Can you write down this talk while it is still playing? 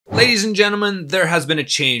Ladies and gentlemen, there has been a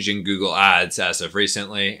change in Google Ads as of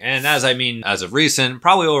recently. And as I mean as of recent,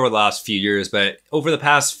 probably over the last few years, but over the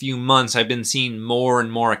past few months, I've been seeing more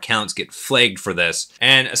and more accounts get flagged for this.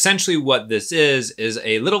 And essentially what this is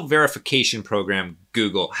a little verification program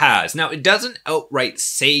Google has. Now, it doesn't outright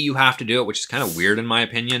say you have to do it, which is kind of weird in my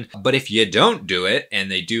opinion. But if you don't do it, and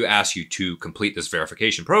they do ask you to complete this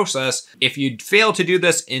verification process, if you fail to do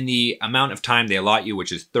this in the amount of time they allot you,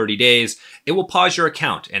 which is 30 days, it will pause your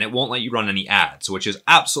account and it won't let you run any ads, which is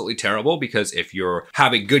absolutely terrible because if you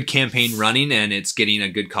have a good campaign running and it's getting a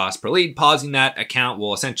good cost per lead, pausing that account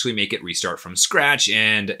will essentially make it restart from scratch,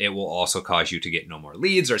 and it will also cause you to get no more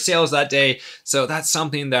leads or sales that day. So that's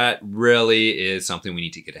something that really is something we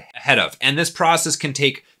need to get ahead of. And this process can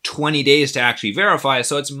take 20 days to actually verify.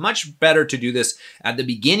 So it's much better to do this at the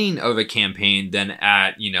beginning of a campaign than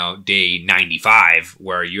at, day 95,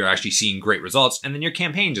 where you're actually seeing great results and then your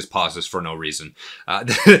campaign just pauses for no reason.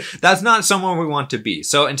 That's not somewhere we want to be.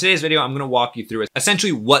 So in today's video, I'm going to walk you through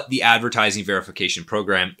essentially what the advertising verification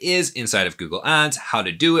program is inside of Google Ads, how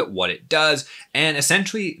to do it, what it does, and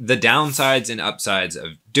essentially the downsides and upsides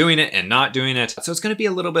of doing it and not doing it. So it's going to be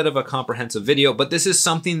a little bit of a comprehensive video, but this is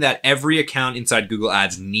something that every account inside Google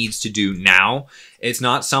Ads needs to do now. It's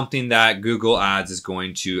not something that Google Ads is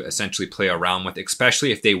going to essentially play around with,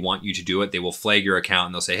 especially if they want you to do it. They will flag your account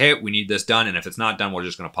and they'll say, hey, we need this done. And if it's not done, we're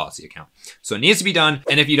just going to pause the account. So it needs to be done.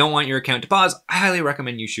 And if you don't want your account to pause, I highly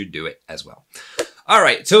recommend you should do it as well. All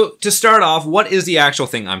right, so to start off, what is the actual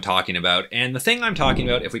thing I'm talking about? And the thing I'm talking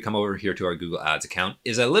about, if we come over here to our Google Ads account,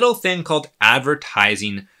 is a little thing called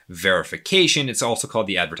advertising verification. It's also called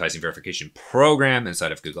the advertising verification program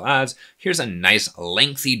inside of Google Ads. Here's a nice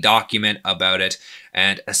lengthy document about it.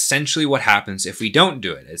 And essentially what happens if we don't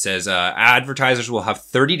do it, it says advertisers will have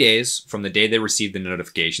 30 days from the day they receive the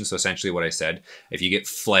notification. So essentially what I said, if you get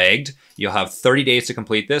flagged, you'll have 30 days to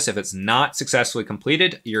complete this. If it's not successfully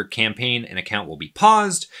completed, your campaign and account will be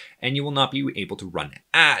paused and you will not be able to run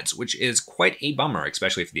ads, which is quite a bummer,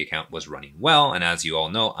 especially if the account was running well. And as you all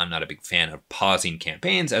know, I'm not a big fan of pausing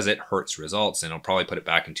campaigns as it hurts results, and it'll probably put it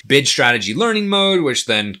back into bid strategy learning mode, which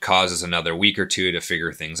then causes another week or two to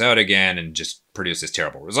figure things out again and just produces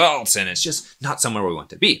terrible results. And it's just not somewhere we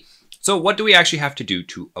want to be. So what do we actually have to do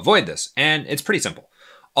to avoid this? And it's pretty simple.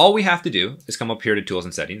 All we have to do is come up here to tools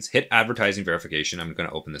and settings, hit advertising verification. I'm going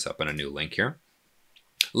to open this up on a new link here.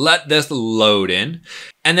 Let this load in.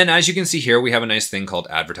 And then as you can see here, we have a nice thing called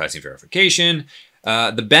advertising verification.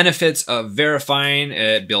 The benefits of verifying,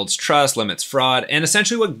 it builds trust, limits fraud, and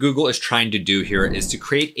essentially what Google is trying to do here is to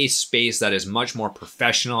create a space that is much more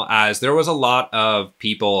professional, as there was a lot of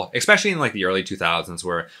people, especially in like the early 2000s,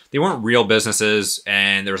 where they weren't real businesses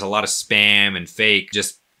and there was a lot of spam and fake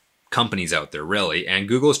just companies out there really. And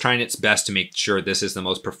Google is trying its best to make sure this is the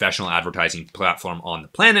most professional advertising platform on the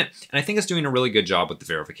planet. And I think it's doing a really good job with the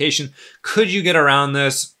verification. Could you get around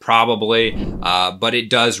this? Probably, but it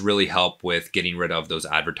does really help with getting rid of those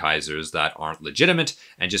advertisers that aren't legitimate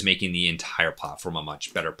and just making the entire platform a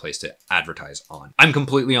much better place to advertise on. I'm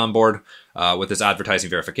completely on board with this advertising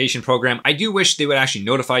verification program. I do wish they would actually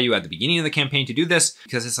notify you at the beginning of the campaign to do this,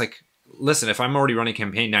 because it's like, listen, if I'm already running a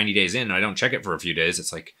campaign 90 days in and I don't check it for a few days,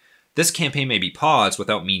 it's like, this campaign may be paused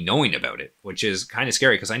without me knowing about it, which is kind of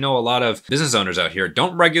scary because I know a lot of business owners out here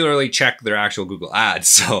don't regularly check their actual Google Ads.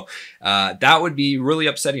 So that would be really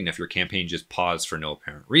upsetting if your campaign just paused for no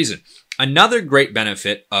apparent reason. Another great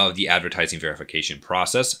benefit of the advertising verification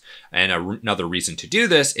process, and another reason to do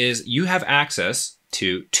this, is you have access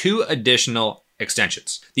to 2 additional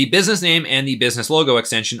extensions. The business name and the business logo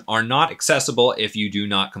extension are not accessible if you do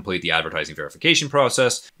not complete the advertising verification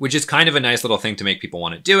process, which is kind of a nice little thing to make people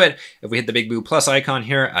want to do it. If we hit the big blue plus icon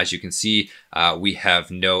here, as you can see, we have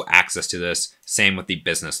no access to this. Same with the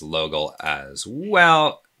business logo as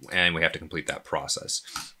well, and we have to complete that process.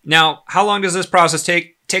 Now, how long does this process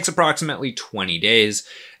take? It takes approximately 20 days,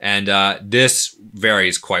 and this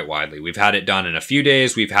varies quite widely. We've had it done in a few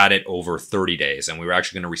days. We've had it over 30 days, and we were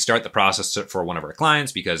actually going to restart the process for one of our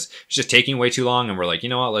clients because it's just taking way too long, and we're like, you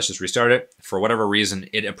know what, let's just restart it. For whatever reason,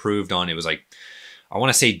 it approved on, it was like, I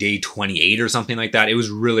want to say day 28 or something like that. It was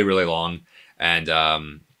really, really long,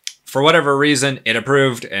 and for whatever reason, it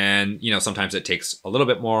approved, and sometimes it takes a little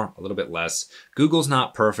bit more, a little bit less. Google's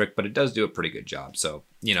not perfect, but it does do a pretty good job. So,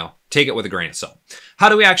 take it with a grain of salt. How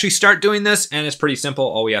do we actually start doing this? And it's pretty simple.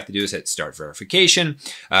 All we have to do is hit start verification.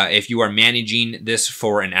 If you are managing this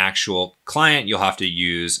for an actual client, you'll have to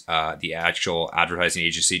use the actual advertising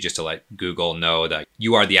agency just to let Google know that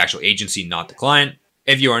you are the actual agency, not the client.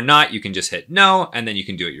 If you are not, you can just hit no, and then you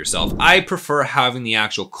can do it yourself. I prefer having the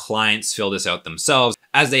actual clients fill this out themselves,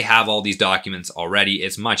 as they have all these documents already,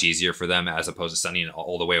 it's much easier for them as opposed to sending it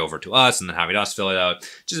all the way over to us and then having us fill it out.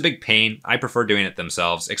 Just a big pain. I prefer doing it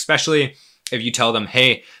themselves, especially if you tell them,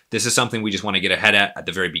 hey, this is something we just want to get ahead at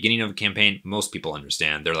the very beginning of a campaign. Most people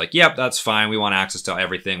understand. They're like, yep, that's fine. We want access to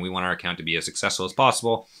everything. We want our account to be as successful as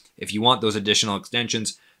possible. If you want those additional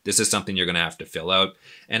extensions, this is something you're going to have to fill out.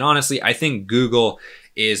 And honestly, I think Google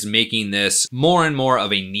is making this more and more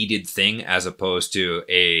of a needed thing as opposed to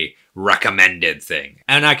a recommended thing.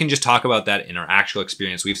 And I can just talk about that in our actual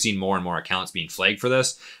experience. We've seen more and more accounts being flagged for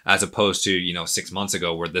this as opposed to, 6 months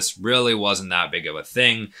ago where this really wasn't that big of a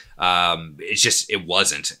thing. It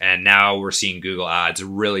wasn't. And now we're seeing Google Ads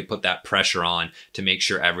really put that pressure on to make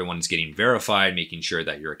sure everyone's getting verified, making sure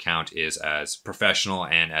that your account is as professional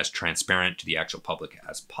and as transparent to the actual public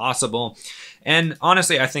as possible. And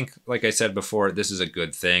honestly, I think, like I said before, this is a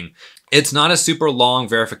good thing. It's not a super long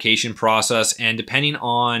verification process, and depending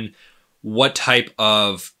on what type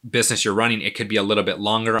of business you're running, it could be a little bit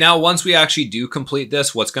longer. Now, once we actually do complete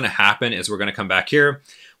this, what's going to happen is we're going to come back here.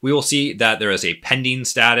 We will see that there is a pending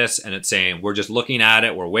status and it's saying we're just looking at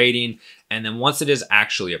it, we're waiting. And then once it is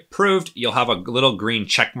actually approved, you'll have a little green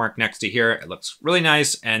check mark next to here. It looks really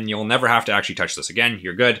nice and you'll never have to actually touch this again.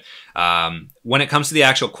 You're good. When it comes to the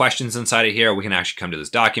actual questions inside of here, we can actually come to this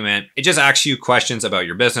document. It just asks you questions about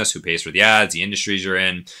your business, who pays for the ads, the industries you're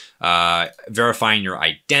in, verifying your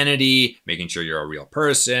identity, making sure you're a real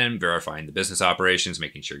person, verifying the business operations,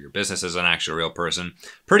 making sure your business is an actual real person.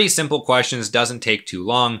 Pretty simple questions, doesn't take too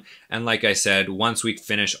long. And like I said, once we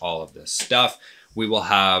finish all of this stuff, we will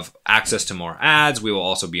have access to more ads. We will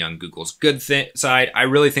also be on Google's good side. I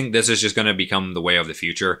really think this is just going to become the way of the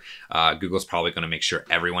future. Google's probably going to make sure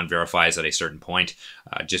everyone verifies at a certain point,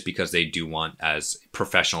 just because they do want as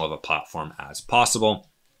professional of a platform as possible.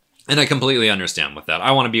 And I completely understand with that.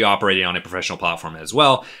 I want to be operating on a professional platform as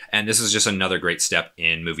well. And this is just another great step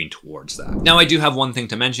in moving towards that. Now, I do have one thing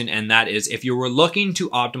to mention, and that is if you were looking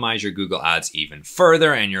to optimize your Google Ads even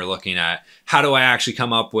further, and you're looking at how do I actually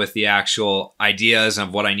come up with the actual ideas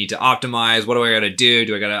of what I need to optimize? What do I got to do?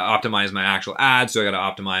 Do I got to optimize my actual ads? Do I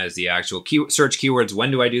got to optimize the actual search keywords?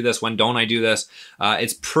 When do I do this? When don't I do this?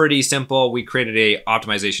 It's pretty simple. We created a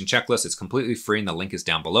optimization checklist. It's completely free, and the link is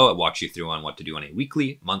down below. It walks you through on what to do on a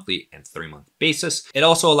weekly, monthly, and 3-month basis. It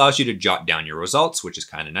also allows you to jot down your results, which is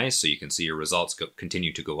kind of nice. So you can see your results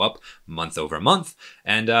continue to go up month over month.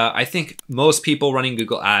 And I think most people running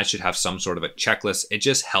Google Ads should have some sort of a checklist. It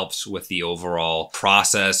just helps with the overall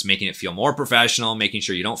process, making it feel more professional, making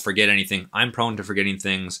sure you don't forget anything. I'm prone to forgetting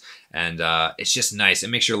things. And it's just nice. It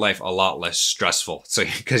makes your life a lot less stressful. So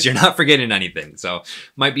because you're not forgetting anything. So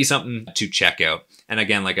might be something to check out. And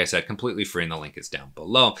again, like I said, completely free and the link is down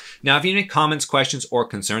below. Now, if you have any comments, questions, or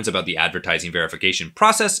concerns about the advertising verification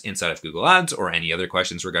process inside of Google Ads or any other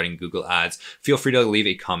questions regarding Google Ads, feel free to leave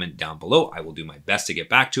a comment down below. I will do my best to get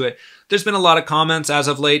back to it. There's been a lot of comments as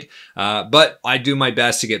of late, but I do my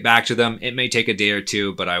best to get back to them. It may take a day or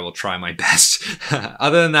two, but I will try my best.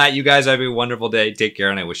 Other than that, you guys have a wonderful day. Take care,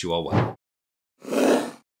 and I wish you all well.